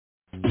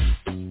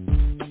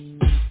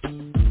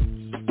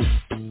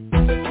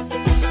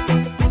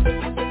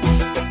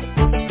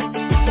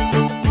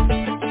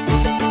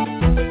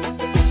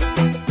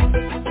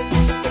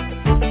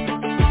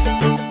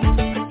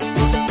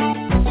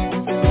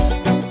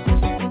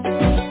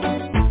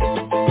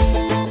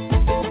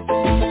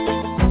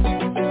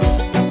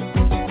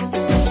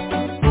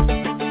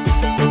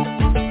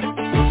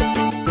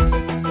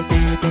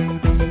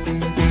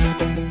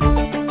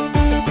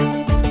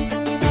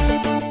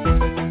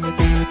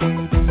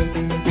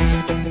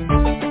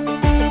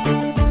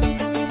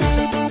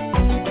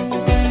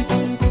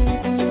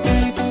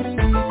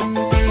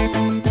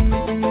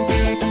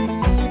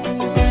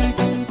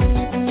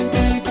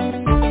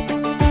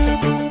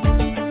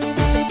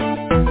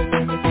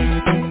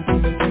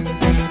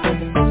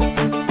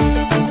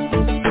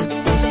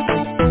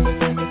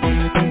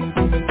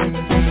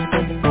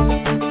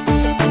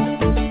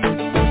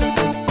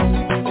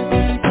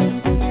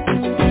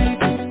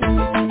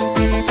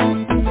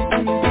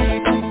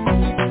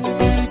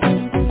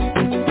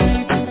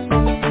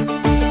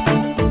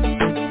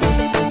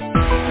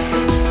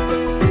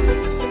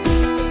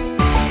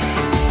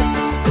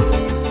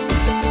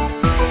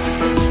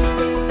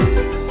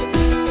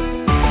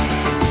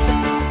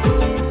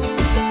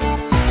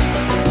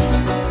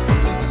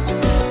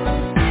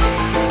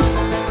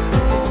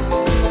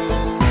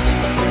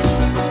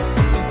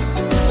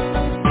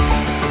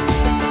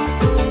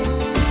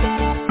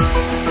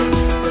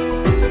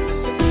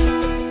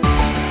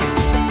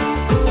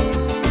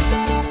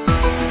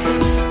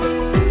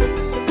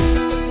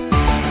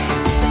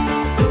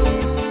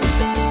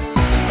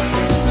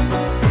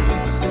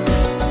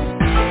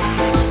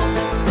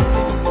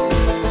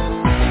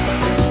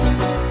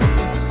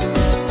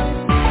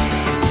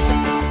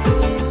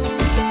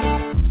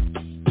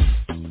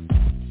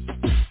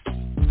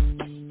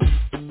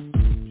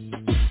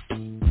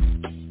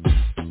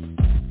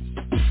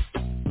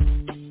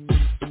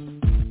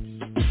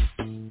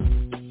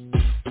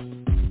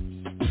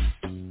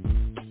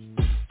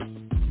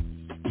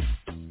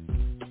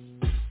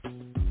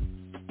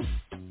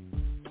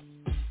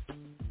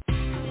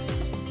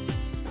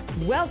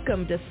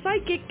Welcome to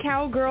Psychic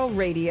Cowgirl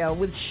Radio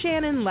with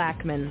Shannon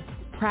Lackman.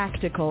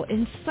 Practical,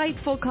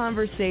 insightful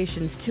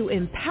conversations to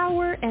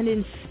empower and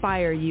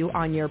inspire you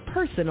on your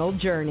personal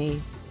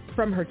journey.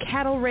 From her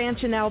cattle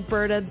ranch in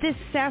Alberta, this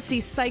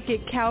sassy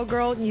psychic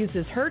cowgirl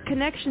uses her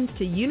connections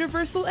to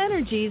universal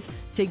energies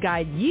to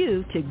guide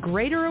you to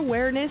greater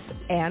awareness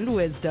and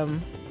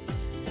wisdom.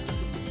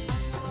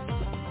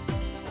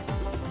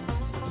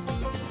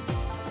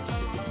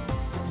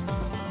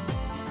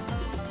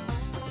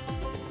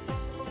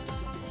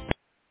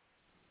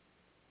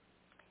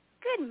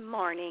 Good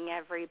morning,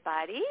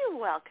 everybody.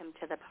 Welcome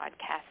to the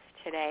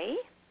podcast today.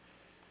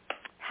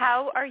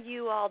 How are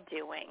you all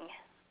doing?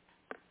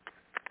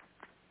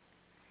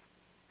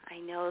 I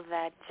know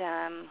that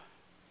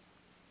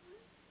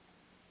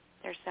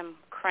there's some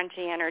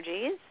crunchy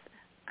energies.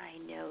 I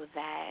know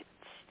that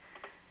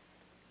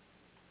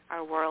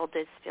our world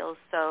is still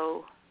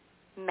so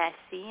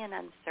messy and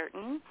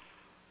uncertain.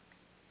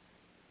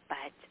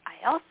 But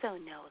I also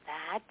know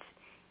that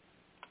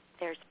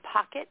there's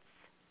pockets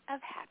of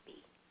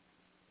happy.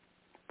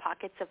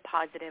 Pockets of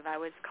positive, I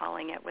was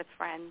calling it with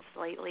friends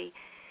lately.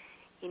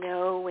 You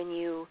know, when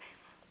you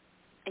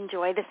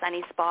enjoy the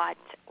sunny spot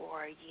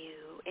or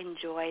you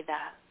enjoy the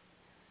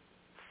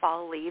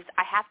fall leaves.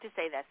 I have to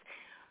say this.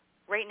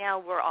 Right now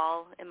we're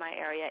all in my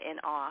area in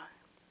awe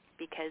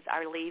because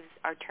our leaves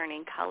are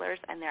turning colors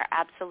and they're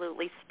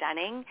absolutely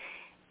stunning.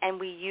 And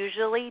we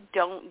usually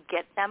don't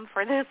get them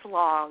for this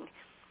long.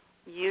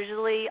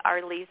 Usually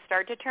our leaves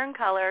start to turn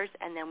colors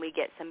and then we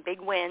get some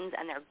big winds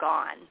and they're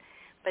gone.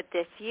 But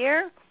this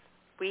year,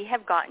 we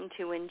have gotten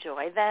to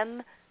enjoy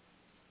them.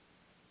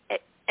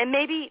 And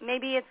maybe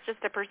it's just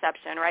a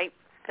perception, right?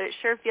 But it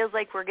sure feels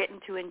like we're getting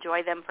to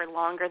enjoy them for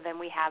longer than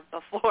we have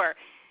before.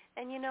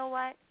 And you know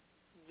what?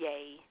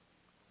 Yay.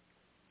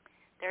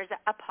 There's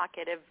a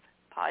pocket of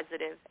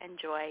positive and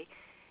joy.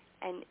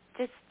 And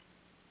just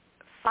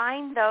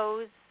find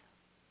those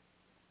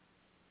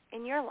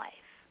in your life.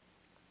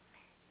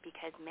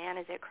 Because, man,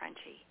 is it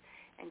crunchy.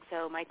 And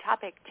so my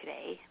topic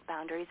today,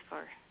 boundaries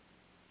for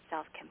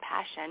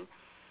self-compassion,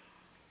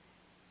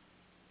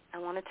 I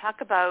want to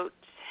talk about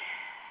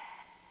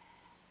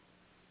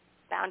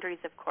boundaries,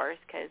 of course,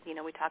 because, you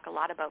know, we talk a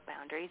lot about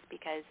boundaries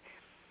because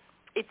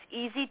it's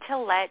easy to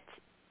let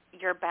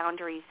your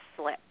boundaries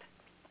slip.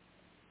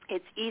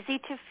 It's easy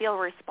to feel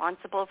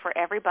responsible for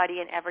everybody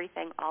and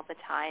everything all the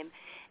time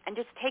and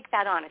just take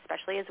that on,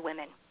 especially as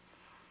women.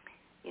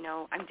 You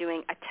know, I'm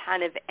doing a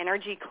ton of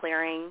energy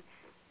clearing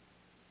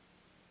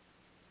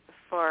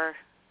for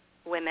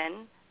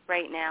women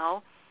right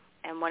now.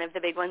 And one of the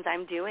big ones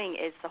I'm doing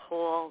is the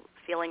whole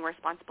feeling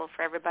responsible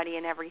for everybody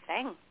and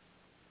everything.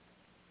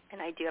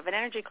 And I do have an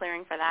energy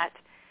clearing for that.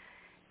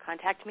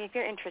 Contact me if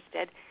you're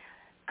interested.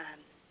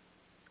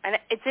 And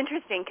it's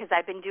interesting because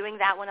I've been doing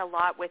that one a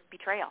lot with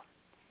betrayal.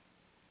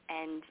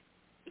 And,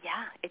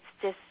 yeah,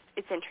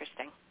 it's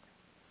interesting.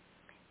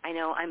 I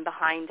know I'm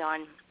behind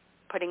on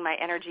putting my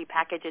energy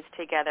packages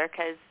together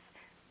because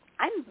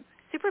I'm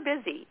super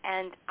busy,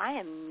 and I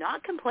am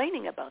not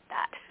complaining about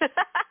that.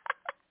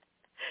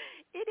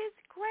 It is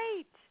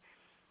great.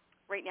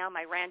 Right now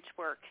my ranch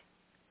work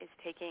is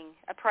taking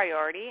a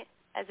priority,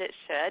 as it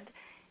should,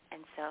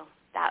 and so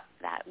that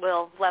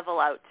will level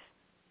out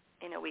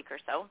in a week or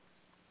so.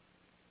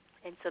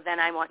 And so then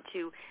I want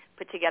to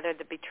put together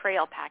the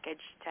betrayal package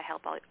to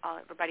help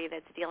everybody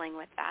that's dealing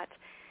with that.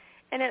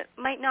 And it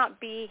might not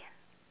be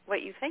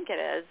what you think it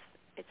is.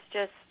 It's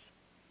just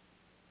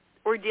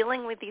we're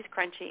dealing with these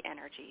crunchy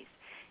energies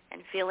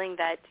and feeling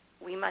that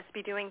we must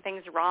be doing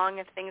things wrong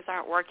if things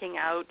aren't working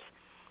out.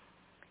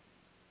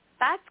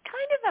 That's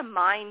kind of a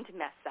mind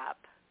mess up,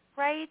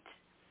 right?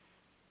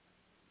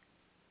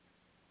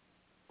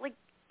 Like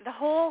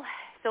all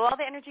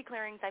the energy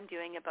clearings I'm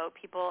doing about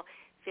people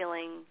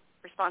feeling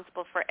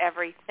responsible for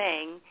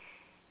everything,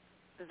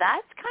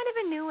 that's kind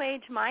of a new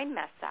age mind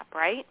mess up,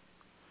 right?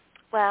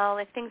 Well,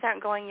 if things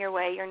aren't going your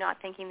way, you're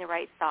not thinking the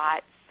right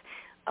thoughts.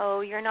 Oh,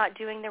 you're not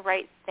doing the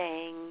right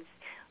things.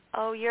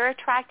 Oh, you're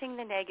attracting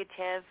the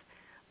negative.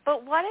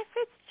 But what if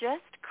it's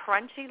just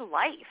crunchy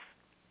life?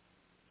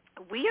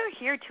 We are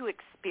here to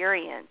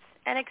experience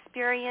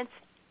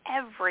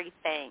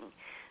everything,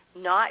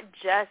 not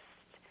just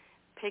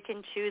pick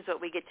and choose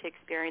what we get to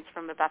experience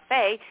from a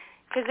buffet,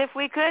 because if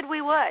we could, we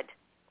would.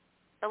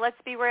 But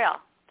let's be real.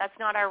 That's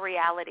not our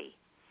reality.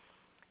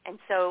 And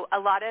so a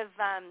lot of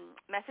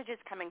messages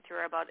coming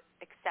through about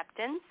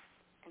acceptance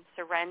and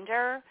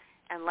surrender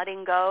and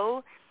letting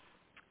go.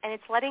 And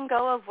it's letting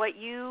go of what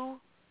you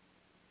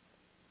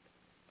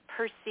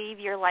perceive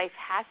your life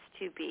has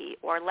to be,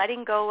 or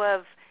letting go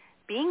of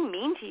being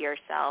mean to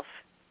yourself.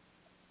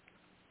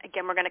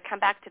 Again, we're going to come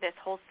back to this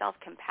whole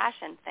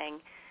self-compassion thing.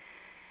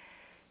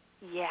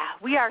 Yeah,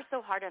 we are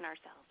so hard on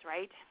ourselves,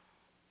 right?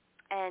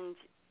 And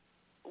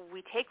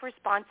we take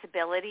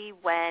responsibility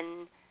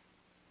when,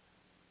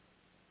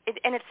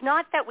 and it's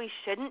not that we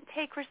shouldn't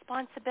take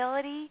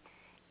responsibility,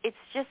 it's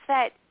just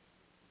that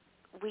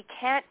we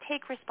can't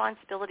take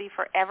responsibility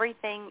for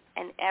everything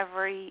and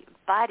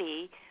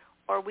everybody,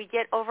 or we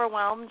get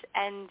overwhelmed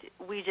and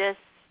we just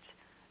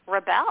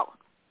rebel,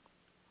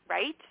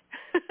 right?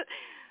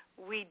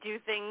 We do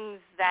things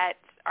that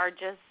are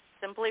just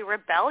simply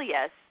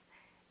rebellious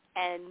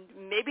and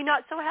maybe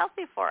not so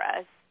healthy for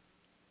us.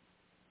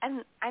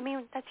 And, I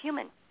mean, that's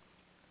human.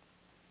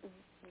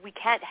 We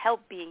can't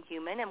help being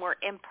human, and we're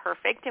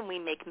imperfect, and we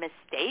make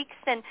mistakes,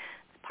 and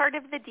it's part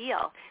of the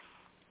deal.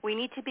 We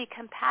need to be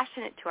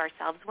compassionate to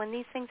ourselves when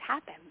these things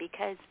happen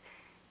because,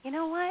 you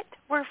know what?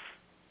 We're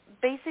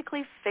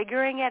basically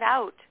figuring it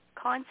out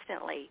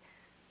constantly.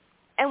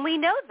 And we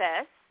know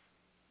this,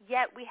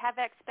 yet we have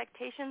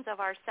expectations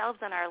of ourselves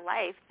and our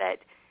life that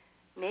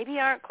maybe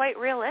aren't quite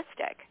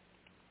realistic,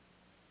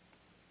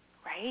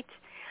 right?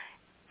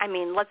 I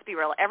mean, let's be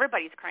real.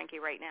 Everybody's cranky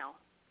right now.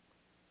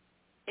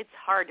 It's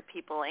hard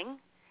peopling,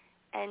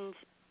 and,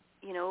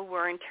 you know,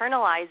 we're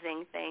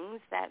internalizing things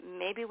that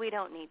maybe we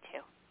don't need to.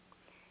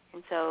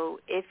 And so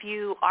if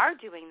you are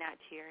doing that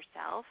to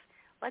yourself,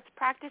 let's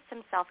practice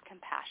some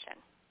self-compassion.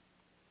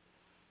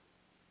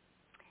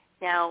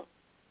 Now,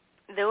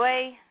 the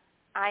way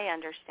I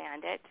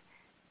understand it,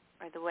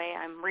 or the way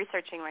I'm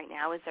researching right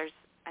now, is there's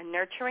a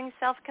nurturing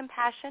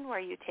self-compassion where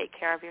you take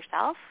care of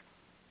yourself.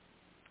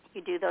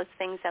 You do those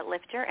things that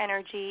lift your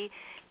energy,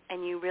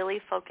 and you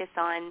really focus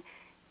on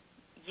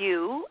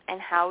you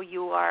and how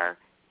you are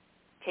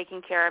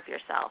taking care of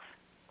yourself.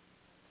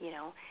 You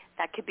know,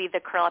 that could be the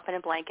curl up in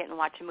a blanket and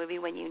watch a movie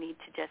when you need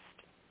to just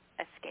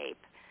escape.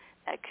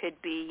 That could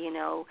be, you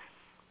know,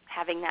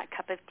 having that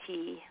cup of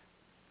tea,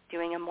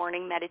 doing a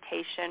morning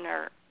meditation,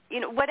 or, you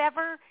know,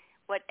 whatever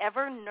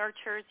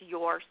nurtures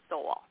your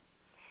soul.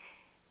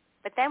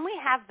 But then we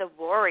have the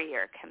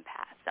warrior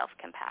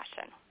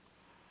self-compassion.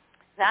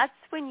 That's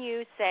when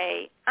you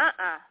say,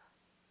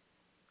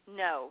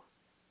 no.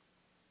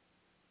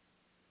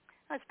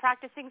 I was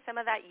practicing some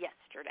of that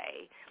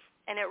yesterday,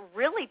 and it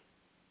really,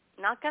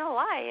 not going to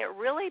lie, it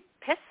really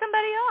pissed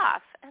somebody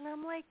off. And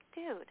I'm like,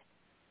 dude,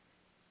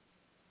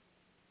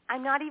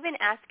 I'm not even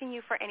asking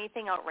you for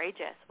anything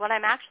outrageous. What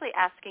I'm actually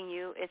asking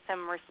you is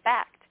some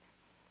respect.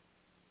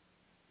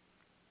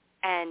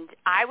 And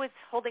I was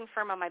holding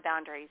firm on my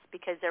boundaries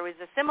because there was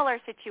a similar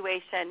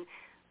situation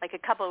like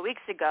a couple of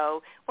weeks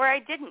ago where I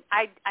didn't.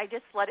 I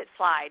just let it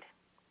slide,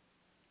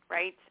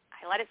 right?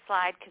 I let it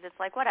slide because it's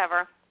like,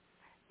 whatever.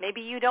 Maybe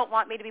you don't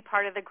want me to be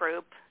part of the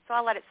group, so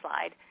I'll let it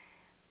slide.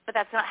 But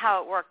that's not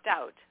how it worked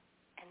out.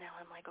 And now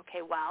I'm like,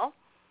 okay, well,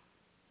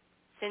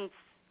 since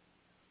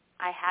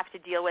I have to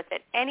deal with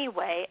it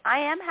anyway, I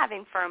am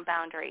having firm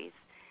boundaries.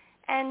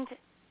 And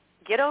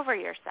get over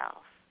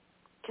yourself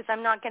because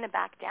I'm not going to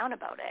back down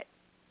about it.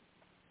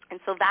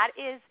 And so that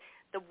is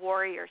the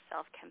warrior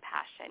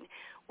self-compassion,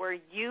 where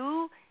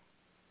you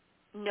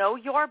know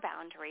your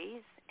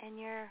boundaries and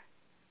you're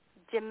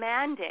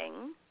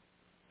demanding,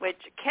 which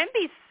can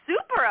be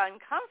super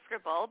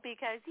uncomfortable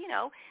because, you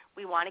know,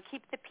 we want to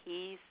keep the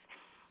peace.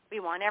 We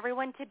want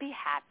everyone to be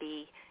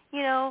happy.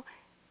 You know,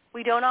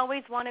 we don't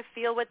always want to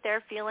feel what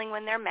they're feeling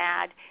when they're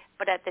mad,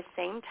 but at the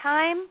same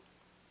time,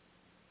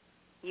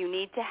 you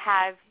need to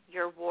have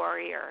your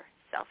warrior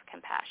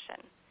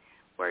self-compassion,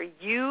 where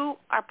you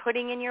are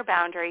putting in your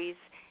boundaries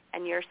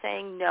and you're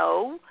saying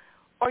no,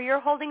 or you're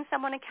holding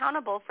someone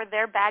accountable for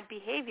their bad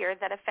behavior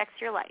that affects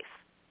your life.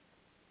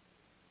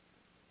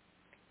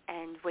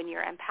 And when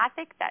you're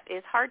empathic, that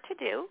is hard to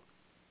do.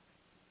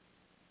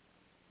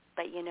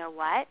 But you know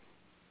what?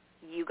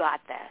 You got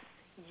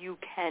this. You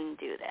can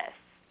do this.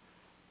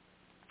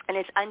 And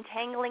it's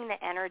untangling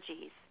the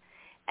energies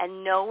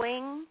and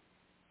knowing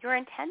your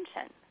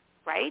intention,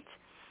 right?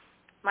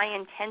 My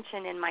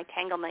intention in my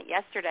tanglement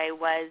yesterday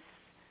was,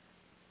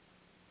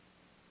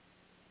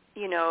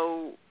 you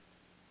know,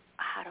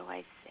 how do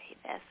I say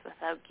this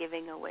without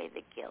giving away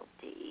the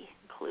guilty,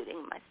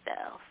 including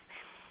myself?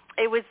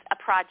 It was a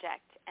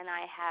project, and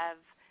I have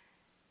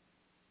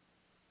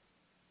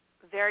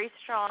very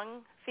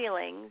strong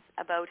feelings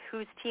about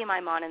whose team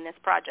I'm on in this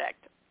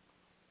project.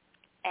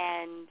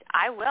 And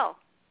I will.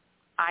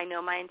 I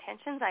know my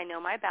intentions. I know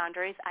my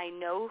boundaries. I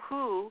know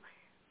who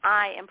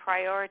I am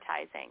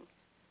prioritizing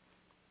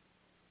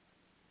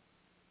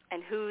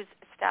and whose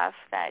stuff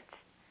that,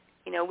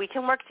 you know, we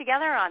can work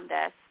together on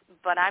this,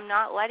 but I'm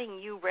not letting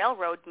you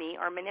railroad me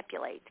or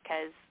manipulate,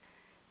 because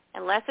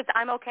unless it's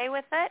I'm okay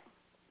with it,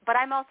 but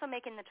I'm also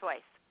making the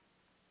choice.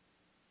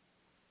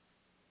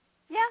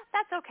 Yeah,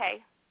 that's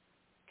okay,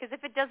 because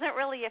if it doesn't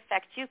really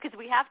affect you, because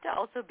we have to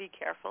also be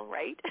careful,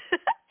 right,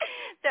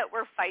 that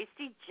we're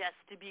feisty just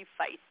to be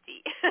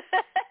feisty.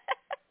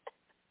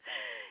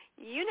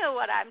 You know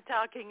what I'm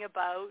talking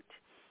about,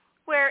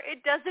 where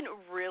it doesn't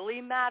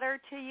really matter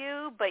to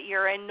you, but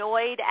you're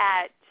annoyed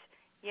at,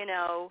 you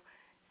know,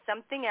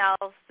 something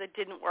else that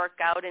didn't work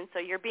out, and so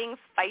you're being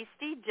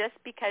feisty just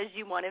because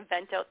you want to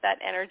vent out that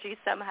energy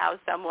somehow,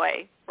 some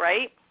way,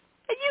 right?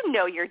 And you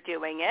know you're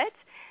doing it.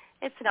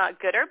 It's not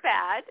good or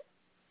bad,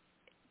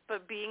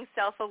 but being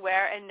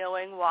self-aware and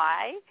knowing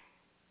why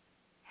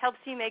helps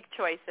you make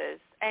choices.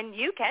 And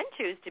you can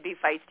choose to be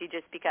feisty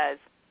just because.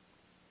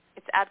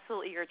 It's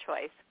absolutely your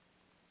choice.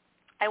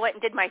 I went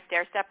and did my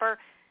stair stepper,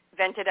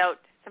 vented out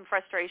some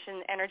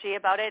frustration energy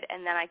about it,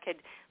 and then I could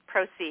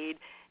proceed.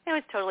 It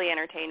was totally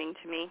entertaining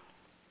to me.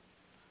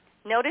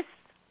 Notice,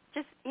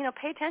 just,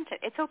 pay attention.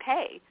 It's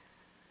okay.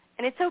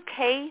 And it's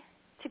okay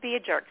to be a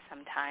jerk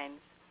sometimes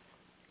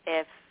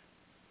if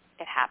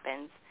it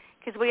happens,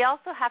 because we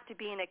also have to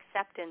be in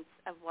acceptance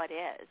of what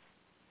is,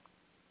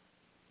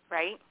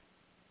 right?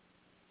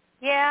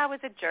 Yeah, I was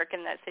a jerk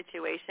in that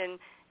situation.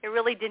 It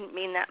really didn't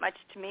mean that much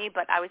to me,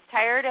 but I was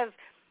tired of,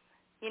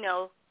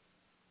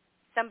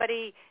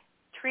 somebody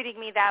treating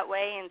me that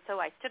way, and so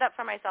I stood up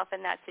for myself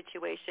in that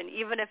situation,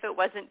 even if it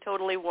wasn't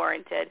totally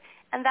warranted.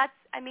 And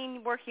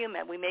we're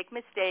human. We make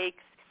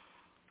mistakes.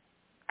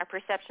 Our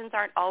perceptions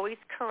aren't always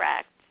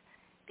correct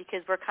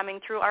because we're coming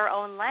through our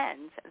own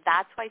lens.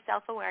 That's why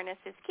self-awareness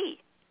is key.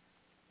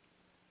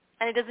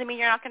 And it doesn't mean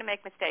you're not going to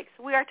make mistakes.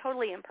 We are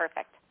totally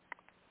imperfect.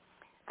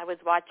 I was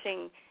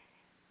watching,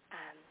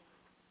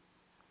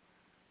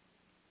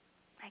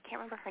 I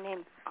can't remember her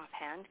name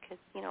offhand because,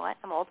 you know what,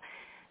 I'm old.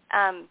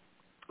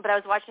 But I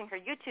was watching her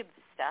YouTube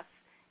stuff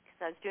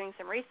because I was doing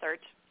some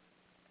research,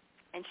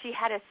 and she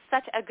had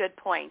such a good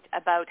point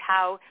about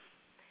how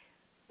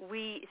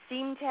we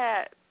seem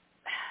to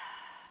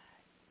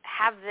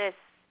have this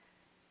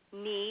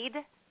need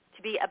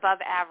to be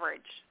above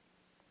average,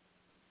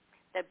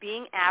 that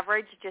being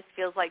average just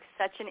feels like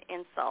such an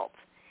insult,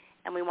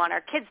 and we want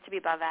our kids to be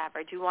above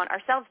average. We want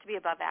ourselves to be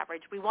above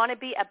average. We want to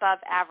be above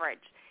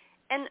average.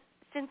 And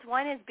since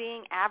when is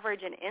being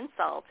average an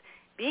insult?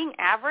 Being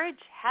average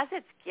has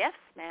its gifts,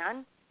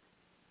 man.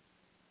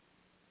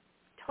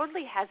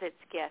 Totally has its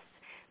gifts.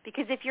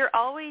 Because if you're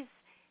always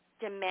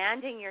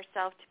demanding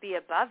yourself to be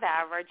above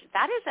average,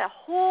 that is a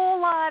whole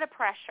lot of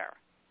pressure.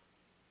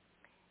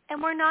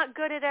 And we're not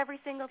good at every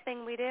single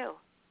thing we do.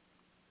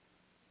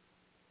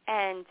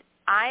 And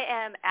I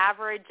am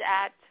average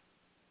at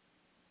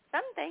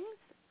some things,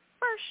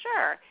 for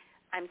sure.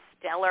 I'm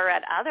stellar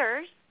at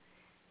others,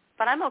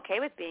 but I'm okay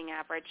with being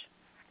average.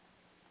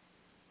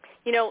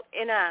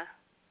 In a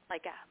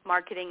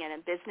marketing and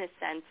a business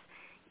sense,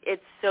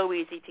 it's so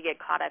easy to get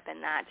caught up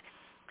in that.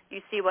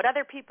 You see what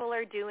other people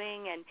are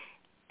doing,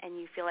 and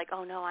you feel like,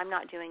 oh no, I'm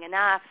not doing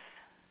enough.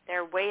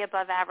 They're way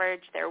above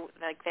average.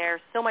 They're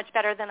so much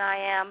better than I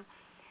am.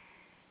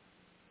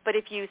 But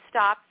if you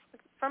stop,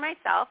 for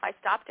myself, I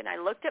stopped and I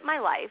looked at my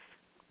life,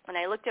 and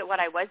I looked at what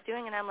I was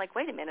doing, and I'm like,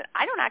 wait a minute,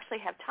 I don't actually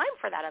have time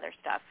for that other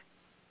stuff.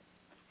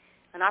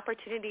 An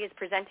opportunity is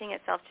presenting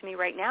itself to me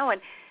right now,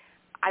 and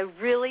I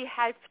really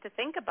have to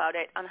think about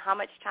it on how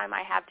much time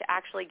I have to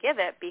actually give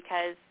it,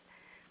 because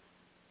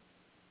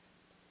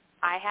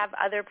I have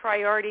other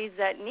priorities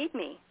that need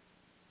me.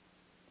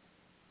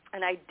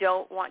 And I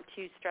don't want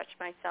to stretch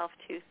myself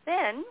too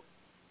thin.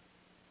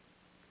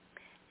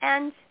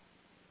 And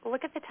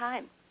look at the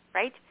time,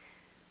 right?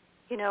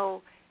 It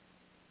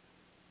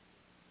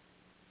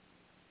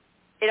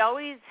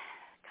always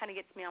kind of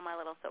gets me on my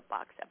little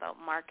soapbox about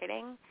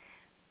marketing,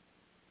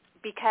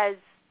 because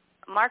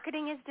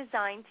marketing is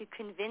designed to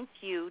convince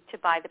you to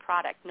buy the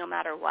product no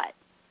matter what.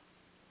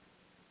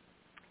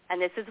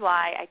 And this is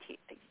why I teach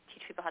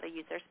people how to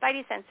use their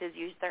spidey senses,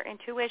 use their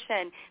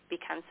intuition,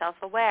 become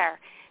self-aware.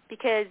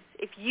 Because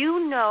if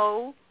you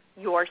know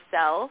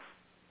yourself,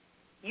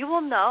 you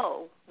will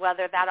know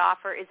whether that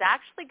offer is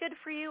actually good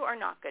for you or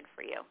not good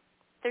for you.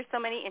 There's so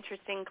many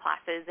interesting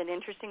classes and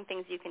interesting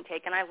things you can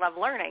take, and I love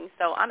learning,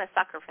 so I'm a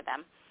sucker for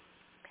them.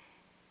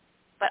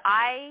 But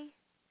I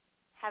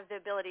have the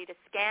ability to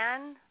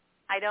scan.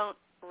 I don't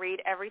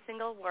read every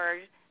single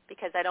word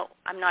because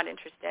I'm not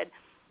interested.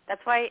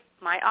 That's why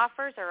my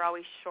offers are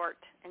always short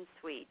and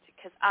sweet,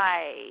 because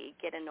I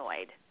get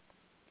annoyed.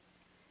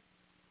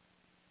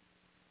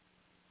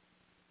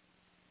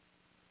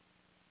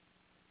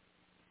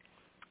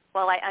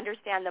 While I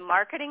understand the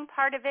marketing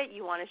part of it,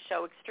 you want to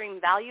show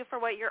extreme value for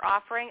what you're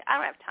offering. I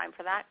don't have time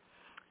for that.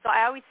 So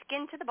I always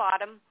skim to the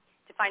bottom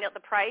to find out the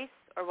price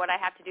or what I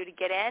have to do to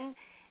get in,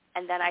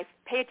 and then I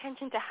pay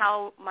attention to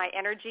how my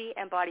energy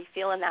and body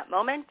feel in that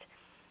moment.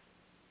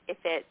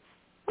 If it's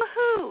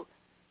woohoo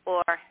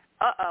or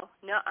uh-oh,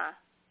 nuh-uh,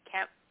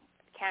 can't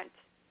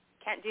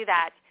do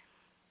that,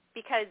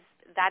 because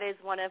that is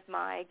one of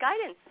my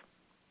guidance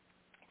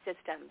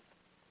systems.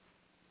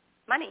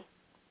 Money.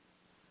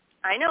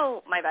 I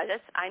know my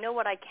budgets. I know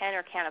what I can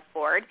or can't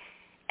afford,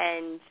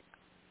 and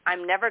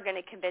I'm never going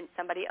to convince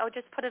somebody, oh,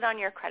 just put it on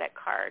your credit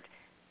card.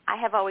 I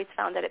have always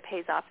found that it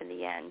pays off in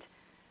the end,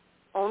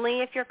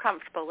 only if you're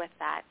comfortable with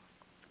that,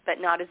 but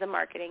not as a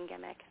marketing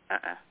gimmick.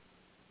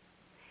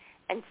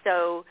 And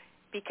so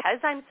because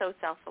I'm so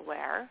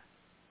self-aware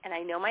and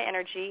I know my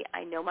energy,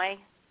 I know my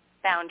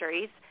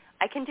boundaries,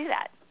 I can do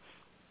that.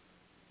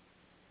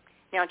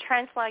 Now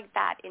translate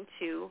that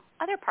into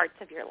other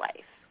parts of your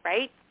life,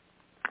 right?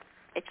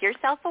 If you're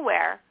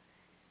self-aware,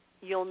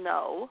 you'll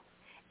know.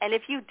 And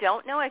if you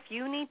don't know, if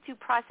you need to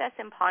process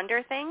and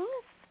ponder things,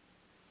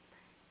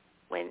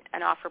 when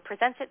an offer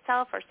presents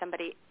itself or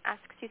somebody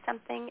asks you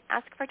something,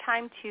 ask for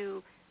time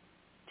to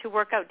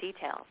work out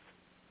details.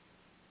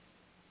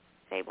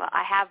 Say, well,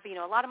 I have,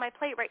 a lot on my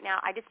plate right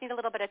now. I just need a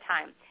little bit of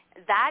time.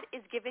 That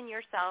is giving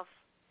yourself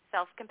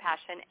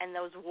self-compassion and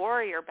those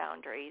warrior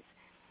boundaries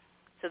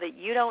so that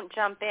you don't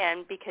jump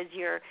in because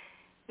you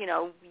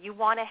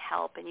want to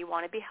help and you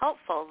want to be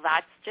helpful.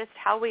 That's just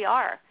how we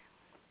are.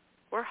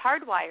 We're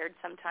hardwired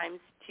sometimes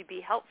to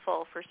be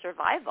helpful for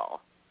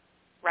survival,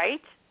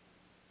 right?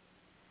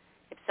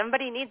 If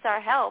somebody needs our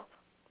help,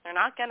 they're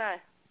not going to,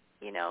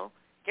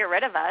 get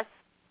rid of us.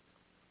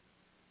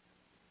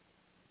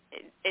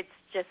 It's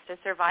just a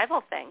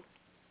survival thing.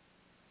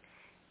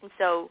 And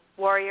so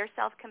warrior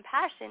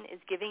self-compassion is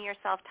giving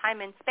yourself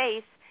time and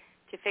space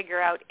to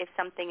figure out if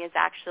something is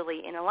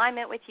actually in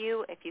alignment with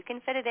you, if you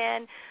can fit it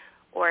in,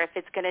 or if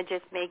it's going to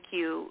just make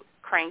you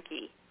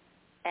cranky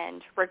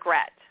and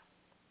regret.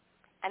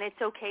 And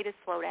it's okay to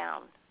slow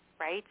down,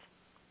 right?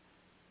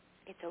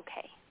 It's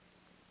okay.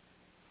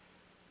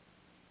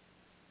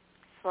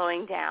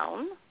 Slowing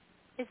down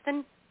is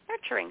the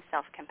nurturing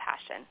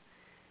self-compassion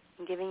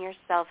and giving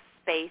yourself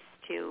space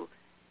to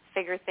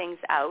figure things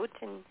out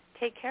and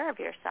take care of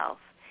yourself.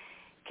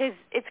 Because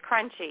it's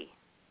crunchy.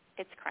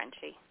 It's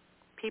crunchy.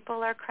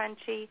 People are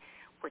crunchy.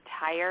 We're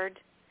tired.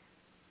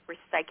 We're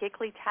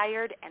psychically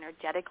tired,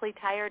 energetically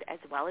tired, as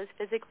well as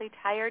physically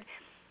tired,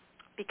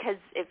 because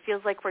it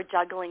feels like we're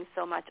juggling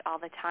so much all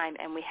the time,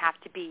 and we have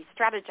to be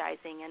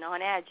strategizing and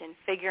on edge and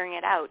figuring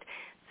it out.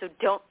 So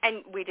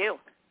and we do.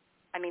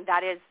 I mean,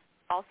 that is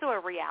also a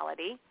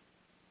reality,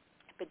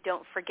 but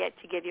don't forget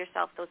to give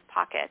yourself those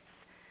pockets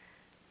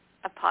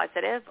of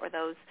positive or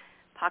those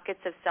pockets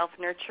of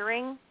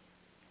self-nurturing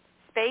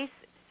space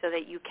so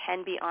that you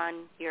can be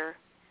on your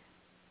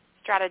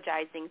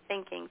strategizing,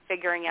 thinking,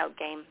 figuring out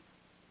game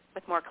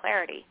with more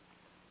clarity.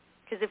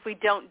 Because if we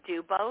don't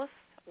do both,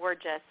 we're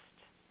just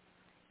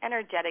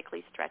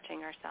energetically stretching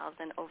ourselves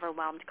and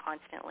overwhelmed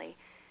constantly.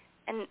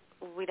 And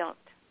we're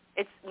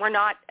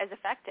not as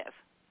effective.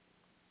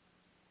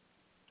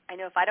 I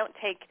know if I don't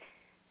take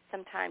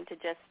some time to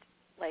just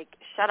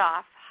shut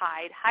off,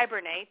 hide,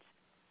 hibernate,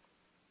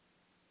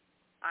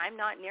 I'm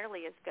not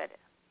nearly as good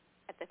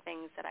at the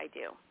things that I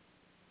do.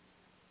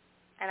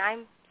 And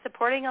I'm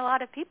supporting a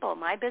lot of people.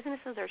 My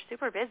businesses are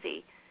super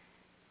busy,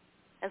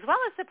 as well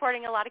as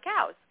supporting a lot of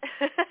cows.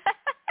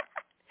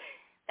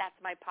 That's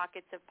my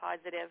pockets of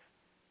positive.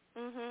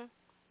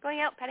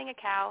 Going out, petting a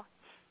cow,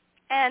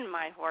 and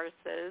my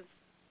horses.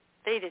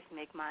 They just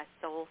make my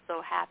soul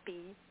so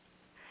happy.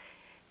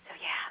 So,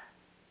 yeah.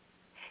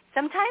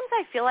 Sometimes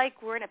I feel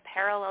like we're in a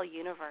parallel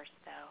universe,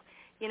 though.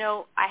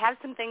 I have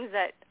some things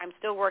that I'm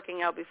still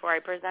working out before I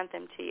present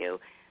them to you.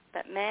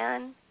 But,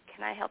 man,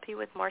 can I help you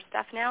with more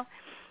stuff now?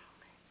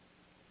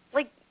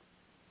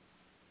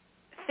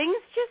 Things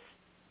just...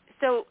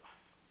 So,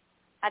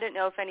 I don't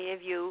know if any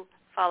of you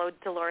followed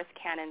Dolores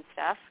Cannon's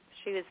stuff.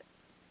 She was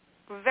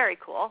very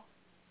cool,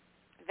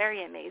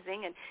 very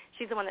amazing, and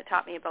she's the one that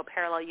taught me about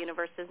parallel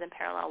universes and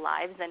parallel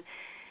lives, and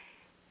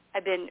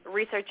I've been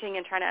researching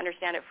and trying to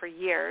understand it for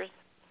years.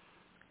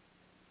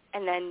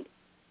 And then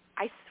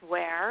I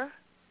swear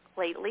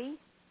lately,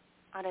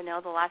 I don't know,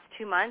 the last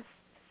 2 months,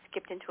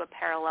 skipped into a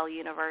parallel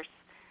universe,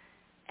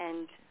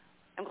 and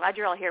I'm glad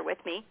you're all here with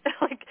me.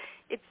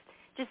 It's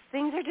just,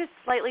 things are just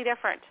slightly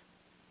different.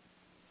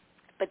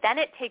 But then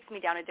it takes me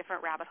down a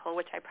different rabbit hole,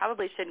 which I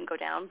probably shouldn't go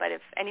down, but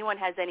if anyone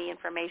has any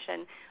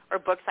information or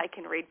books I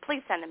can read,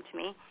 please send them to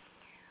me.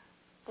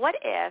 What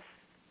if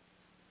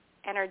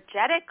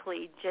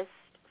energetically just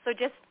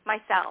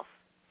myself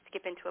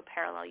skip into a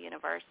parallel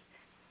universe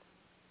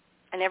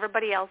and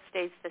everybody else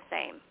stays the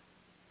same?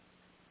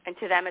 And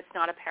to them, it's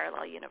not a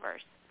parallel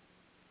universe.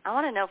 I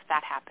want to know if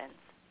that happens.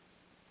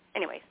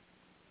 Anyways,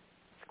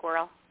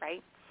 squirrel,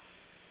 right?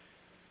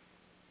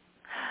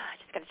 I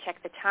just got to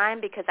check the time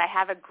because I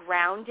have a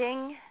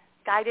grounding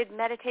guided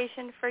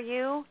meditation for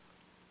you,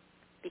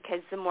 because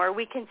the more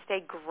we can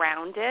stay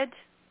grounded,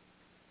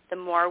 the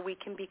more we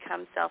can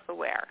become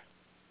self-aware.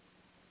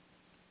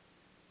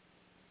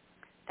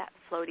 That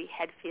floaty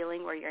head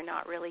feeling where you're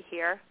not really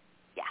here,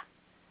 yeah.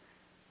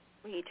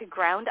 We need to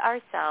ground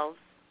ourselves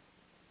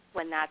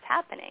when that's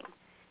happening.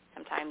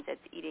 Sometimes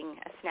it's eating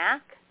a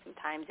snack.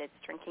 Sometimes it's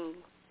drinking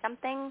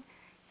something.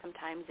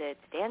 Sometimes it's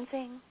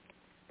dancing.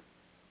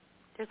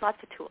 There's lots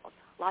of tools,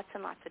 lots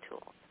and lots of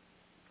tools.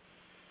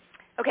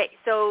 Okay,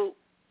 so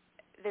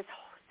this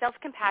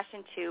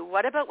self-compassion too,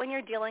 what about when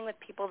you're dealing with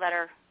people that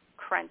are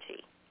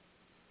crunchy?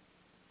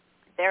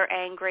 They're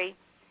angry.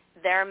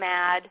 They're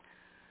mad.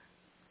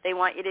 They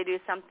want you to do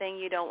something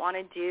you don't want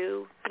to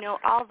do.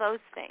 All those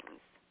things.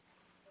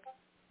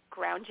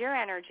 Ground your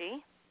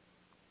energy.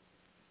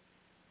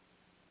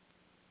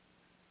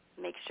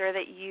 Make sure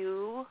that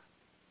you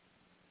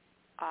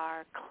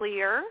are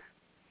clear.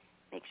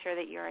 Make sure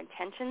that your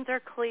intentions are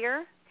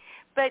clear.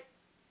 But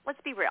let's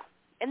be real.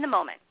 In the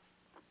moment,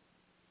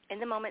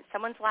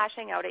 someone's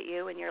lashing out at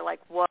you and you're like,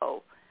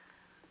 whoa.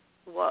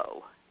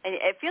 And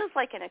it feels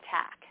like an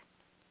attack.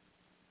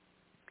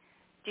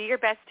 Do your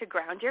best to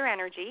ground your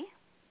energy.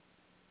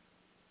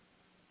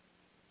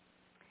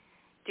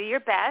 Do your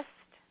best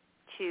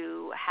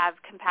to have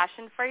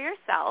compassion for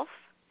yourself.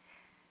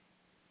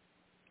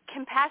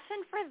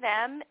 Compassion for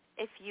them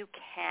if you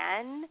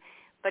can,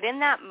 but in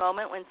that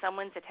moment when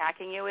someone's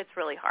attacking you, it's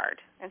really hard.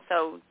 And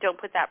so don't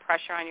put that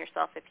pressure on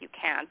yourself if you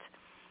can't.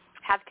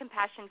 have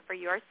compassion for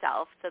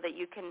yourself so that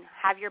you can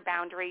have your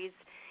boundaries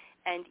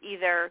and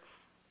either,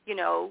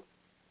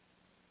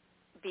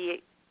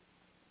 be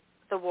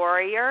the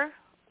warrior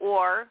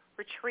or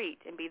retreat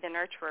and be the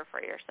nurturer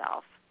for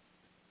yourself.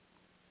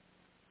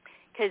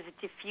 Because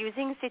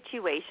diffusing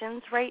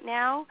situations right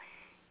now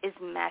is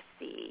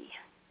messy.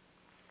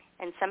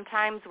 And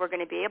sometimes we're going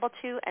to be able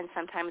to, and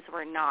sometimes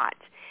we're not.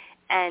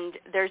 And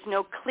there's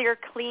no clear,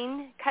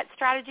 clean-cut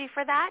strategy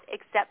for that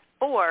except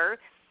for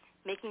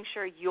making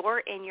sure you're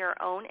in your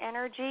own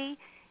energy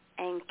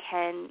and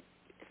can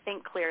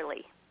think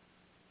clearly,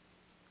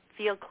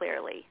 feel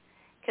clearly.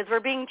 Because we're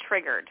being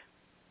triggered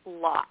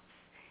lots.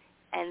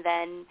 And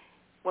then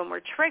when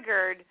we're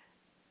triggered,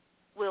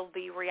 we'll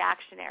be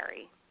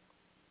reactionary,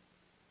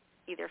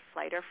 either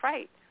flight or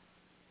fright.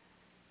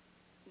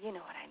 You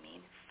know what I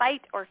mean.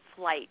 Fight or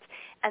flight.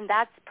 And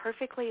that's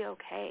perfectly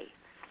okay.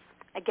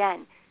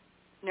 Again,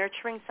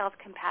 nurturing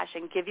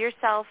self-compassion. Give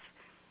yourself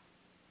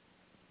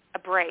a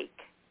break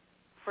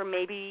for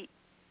maybe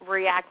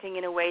reacting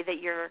in a way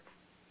that you're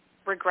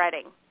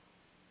regretting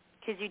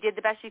because you did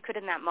the best you could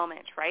in that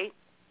moment, right?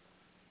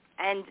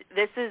 And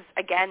this is,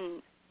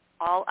 again,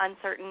 all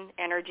uncertain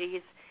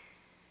energies.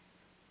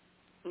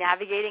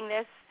 Navigating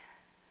this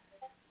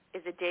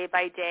is a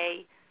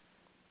day-by-day,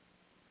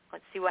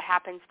 let's see what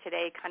happens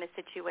today kind of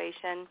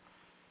situation.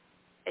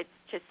 It's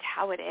just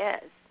how it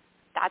is.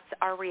 That's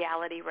our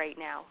reality right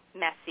now.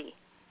 Messy,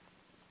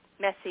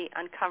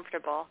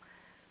 uncomfortable,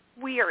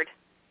 weird,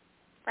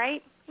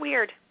 right?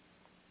 Weird.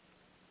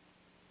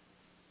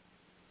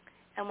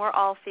 And we're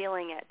all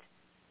feeling it.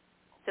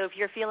 So if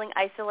you're feeling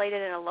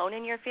isolated and alone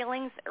in your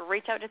feelings,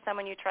 reach out to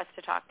someone you trust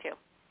to talk to.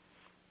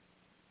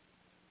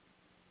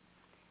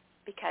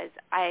 Because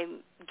I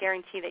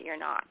guarantee that you're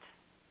not.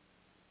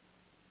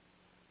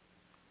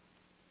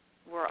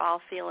 We're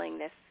all feeling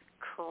this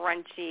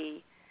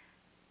crunchy.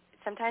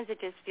 Sometimes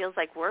it just feels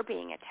like we're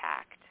being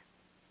attacked.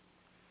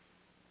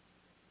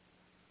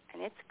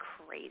 And it's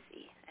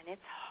crazy, and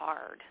it's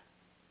hard.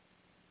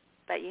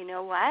 But you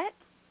know what?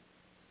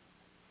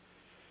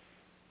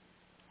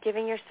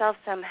 Giving yourself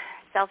some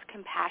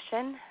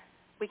self-compassion,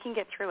 we can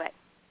get through it.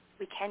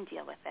 We can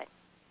deal with it.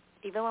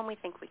 Even when we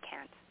think we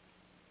can't.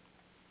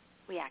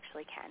 We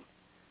actually can.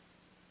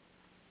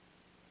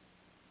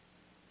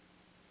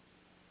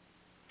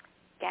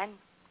 Again,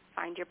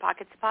 find your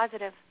pockets of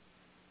positive.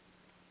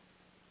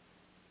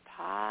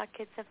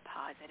 Pockets of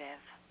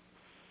positive.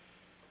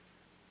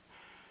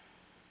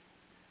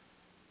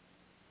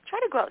 Try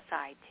to go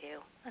outside, too.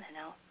 I don't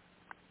know.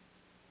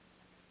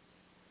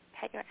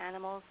 Pet your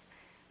animals.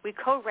 We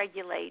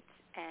co-regulate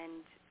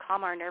and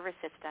calm our nervous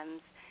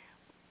systems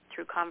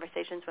through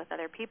conversations with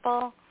other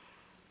people,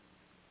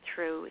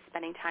 through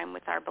spending time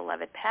with our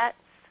beloved pets,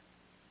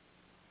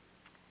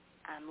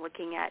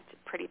 looking at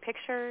pretty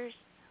pictures,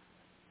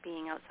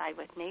 being outside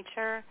with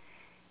nature.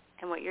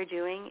 And what you're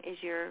doing is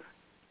you're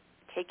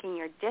taking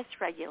your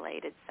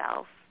dysregulated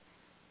self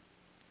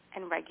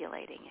and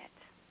regulating it.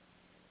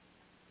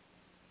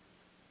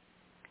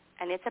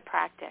 And it's a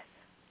practice.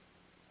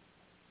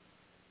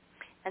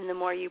 And the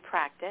more you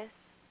practice,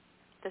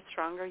 the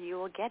stronger you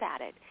will get at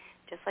it.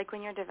 Just like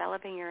when you're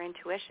developing your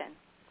intuition.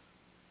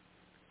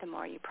 The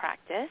more you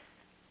practice,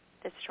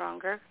 the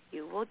stronger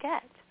you will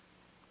get.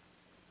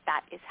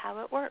 That is how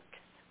it works.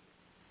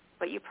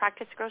 What you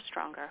practice grows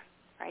stronger,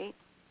 right?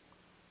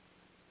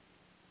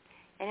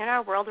 And in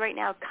our world right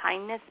now,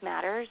 kindness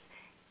matters,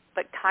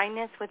 but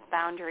kindness with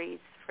boundaries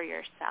for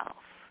yourself.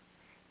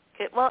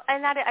 Well,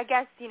 and that, I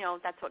guess,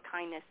 that's what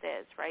kindness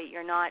is, right?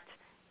 You're not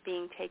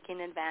being taken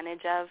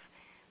advantage of,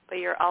 but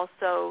you're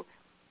also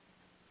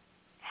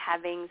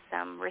having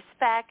some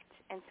respect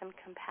and some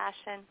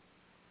compassion.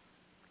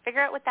 Figure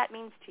out what that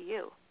means to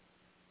you.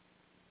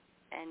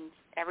 And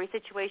every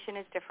situation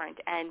is different.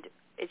 And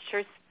it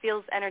sure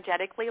feels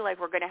energetically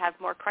like we're going to have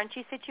more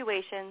crunchy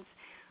situations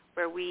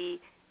where we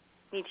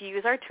need to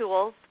use our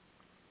tools,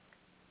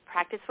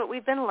 practice what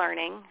we've been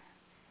learning.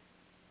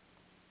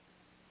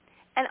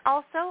 And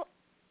also,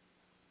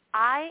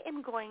 I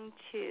am going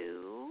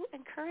to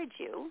encourage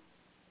you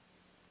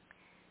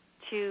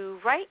to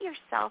write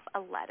yourself a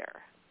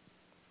letter.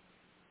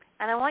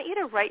 And I want you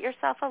to write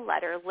yourself a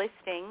letter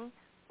listing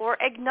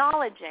or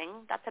acknowledging,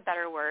 that's a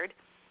better word,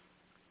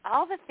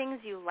 all the things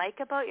you like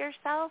about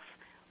yourself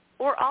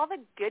or all the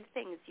good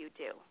things you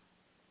do.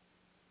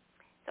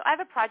 So I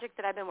have a project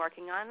that I've been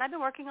working on, and I've been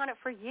working on it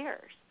for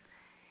years.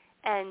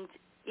 And,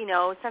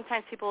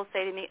 sometimes people will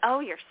say to me, oh,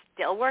 you're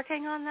still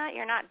working on that?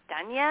 You're not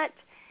done yet?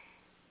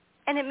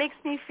 And it makes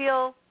me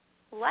feel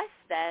less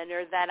than,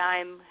 or that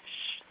I'm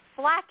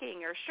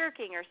slacking or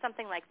shirking or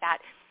something like that.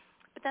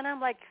 But then I'm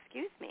like,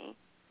 excuse me,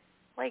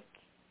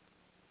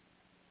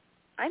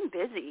 I'm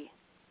busy.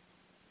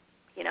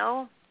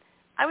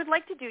 I would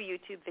like to do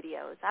YouTube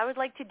videos. I would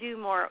like to do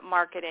more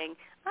marketing.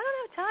 I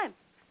don't have time.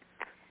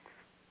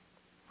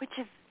 Which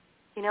is,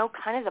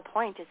 kind of the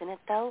point, isn't it,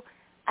 though?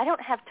 I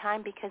don't have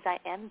time because I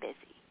am busy.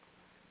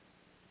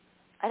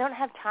 I don't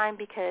have time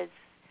because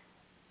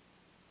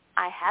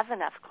I have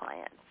enough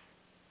clients.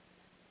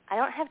 I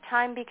don't have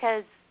time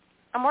because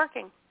I'm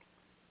working.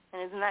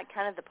 And isn't that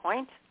kind of the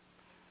point?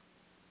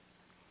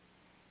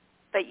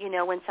 But,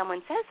 when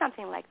someone says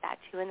something like that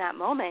to you in that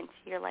moment,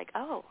 you're like,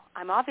 oh,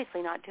 I'm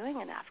obviously not doing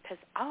enough because,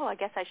 I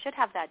guess I should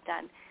have that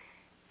done.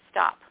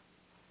 Stop.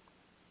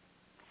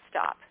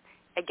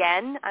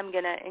 Again, I'm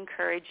going to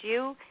encourage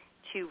you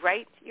to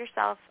write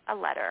yourself a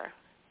letter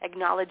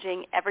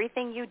acknowledging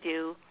everything you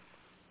do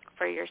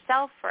for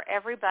yourself, for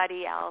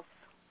everybody else.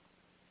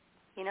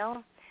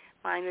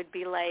 Mine would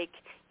be like,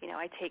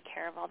 I take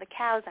care of all the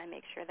cows. I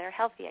make sure they're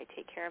healthy. I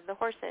take care of the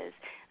horses.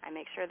 I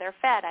make sure they're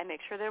fed. I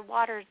make sure their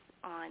water's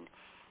on.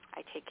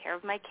 I take care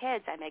of my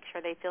kids. I make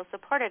sure they feel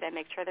supported. I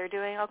make sure they're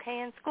doing okay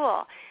in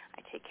school.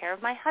 I take care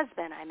of my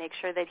husband. I make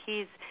sure that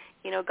he's,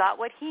 got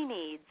what he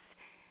needs.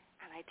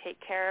 And I take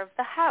care of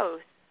the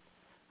house,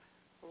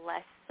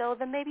 less so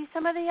than maybe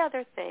some of the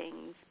other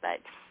things. But,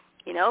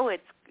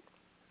 it's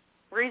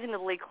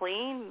reasonably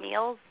clean.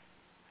 Meals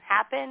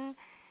happen.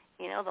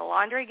 The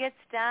laundry gets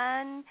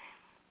done.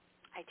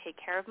 I take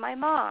care of my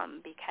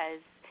mom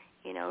because,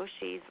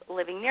 she's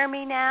living near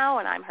me now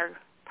and I'm her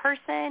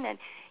person. And,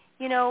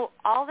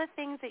 all the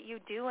things that you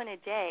do in a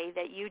day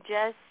that you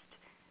just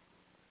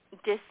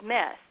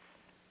dismiss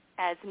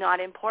as not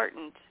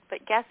important.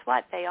 But guess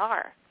what? They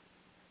are.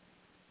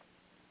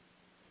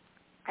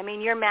 I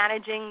mean, you're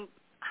managing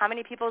how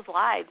many people's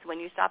lives when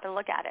you stop and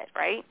look at it,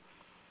 right?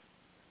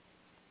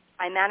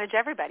 I manage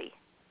everybody.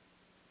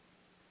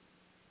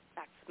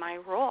 That's my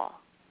role,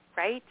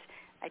 right?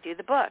 I do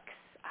the books.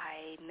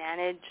 I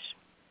manage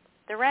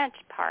the ranch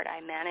part.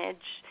 I manage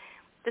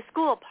the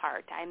school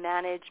part. I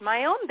manage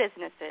my own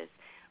businesses.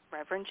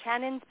 Reverend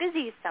Shannon's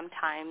busy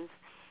sometimes.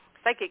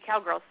 Psychic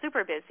Cowgirl's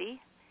super busy,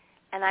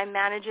 and I'm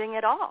managing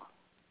it all.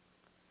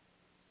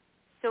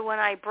 So when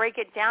I break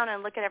it down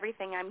and look at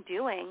everything I'm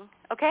doing,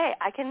 okay,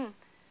 I can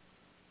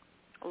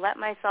let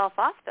myself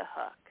off the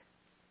hook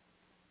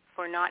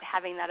for not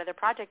having that other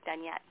project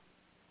done yet.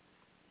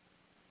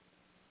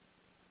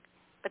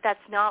 But that's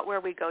not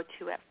where we go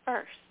to at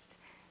first.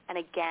 And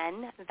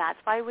again, that's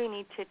why we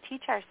need to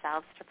teach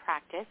ourselves to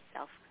practice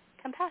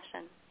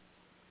self-compassion,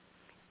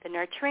 the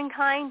nurturing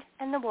kind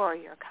and the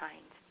warrior kind.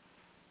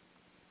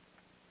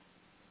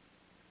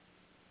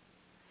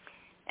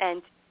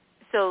 And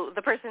so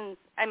the person,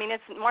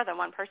 it's more than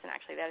one person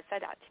actually that has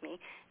said that to me.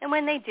 And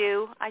when they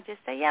do, I just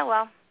say, yeah,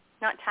 well,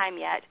 not time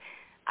yet.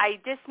 I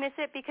dismiss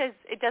it because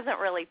it doesn't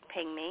really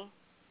ping me.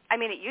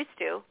 It used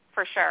to,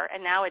 for sure,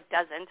 and now it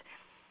doesn't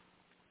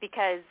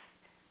because,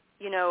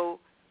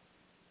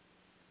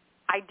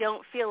 I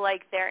don't feel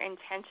like their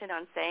intention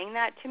on saying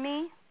that to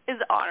me is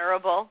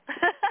honorable.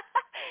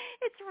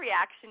 It's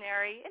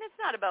reactionary, and it's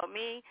not about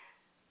me.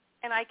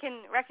 And I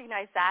can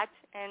recognize that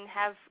and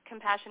have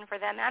compassion for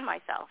them and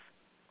myself.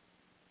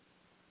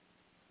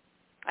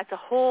 That's a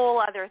whole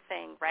other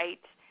thing,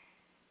 right?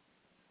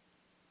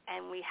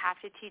 And we have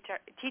to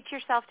teach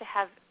yourself to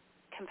have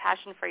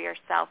compassion for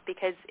yourself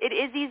because it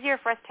is easier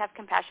for us to have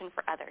compassion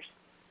for others.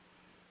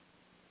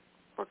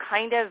 We're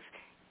kind of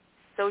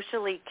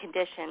socially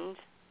conditioned,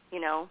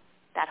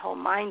 that whole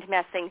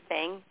mind-messing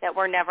thing that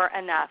we're never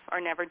enough or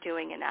never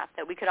doing enough,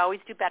 that we could always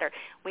do better.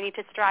 We need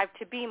to strive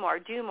to be more,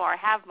 do more,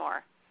 have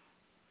more.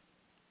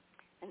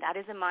 And that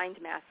is a mind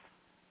mess.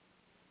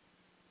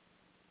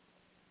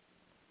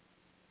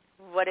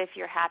 What if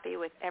you're happy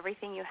with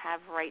everything you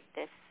have right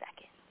this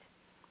second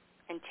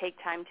and take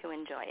time to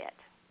enjoy it?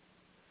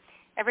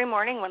 Every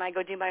morning when I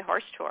go do my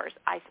horse chores,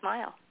 I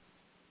smile.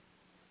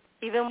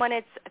 Even when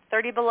it's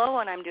 30 below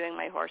when I'm doing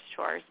my horse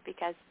chores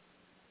because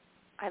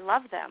I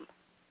love them.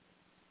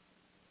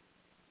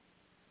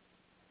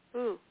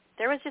 Ooh,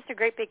 there was just a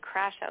great big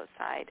crash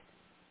outside.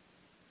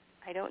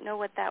 I don't know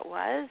what that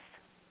was,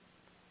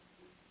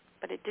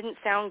 but it didn't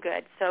sound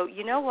good. So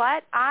you know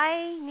what?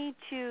 I need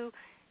to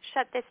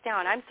shut this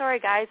down. I'm sorry,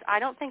 guys. I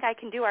don't think I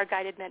can do our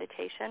guided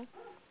meditation.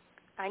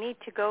 I need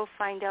to go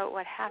find out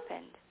what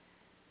happened.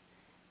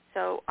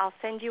 So I'll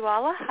send you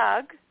all a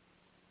hug,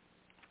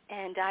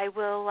 and I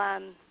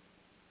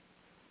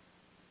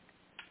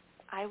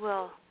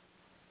will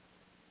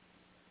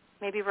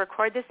maybe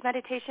record this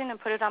meditation and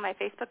put it on my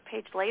Facebook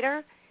page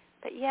later.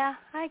 But yeah,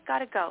 I got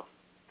to go.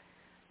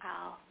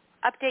 I'll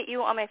update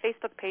you on my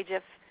Facebook page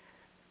if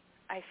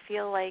I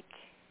feel like,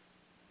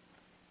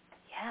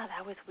 yeah,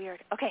 that was weird.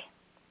 Okay,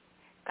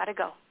 got to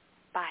go.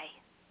 Bye.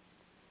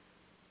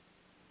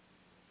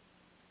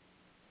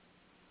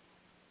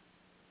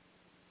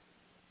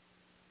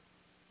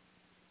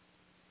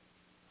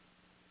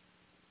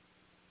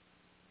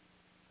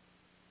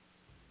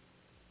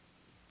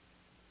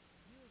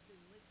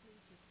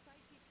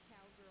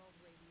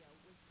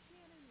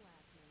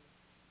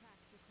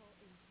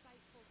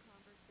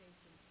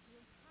 Conversations to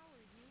empower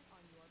you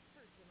on your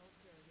personal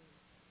journey.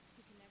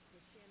 To connect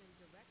with Shannon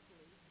directly,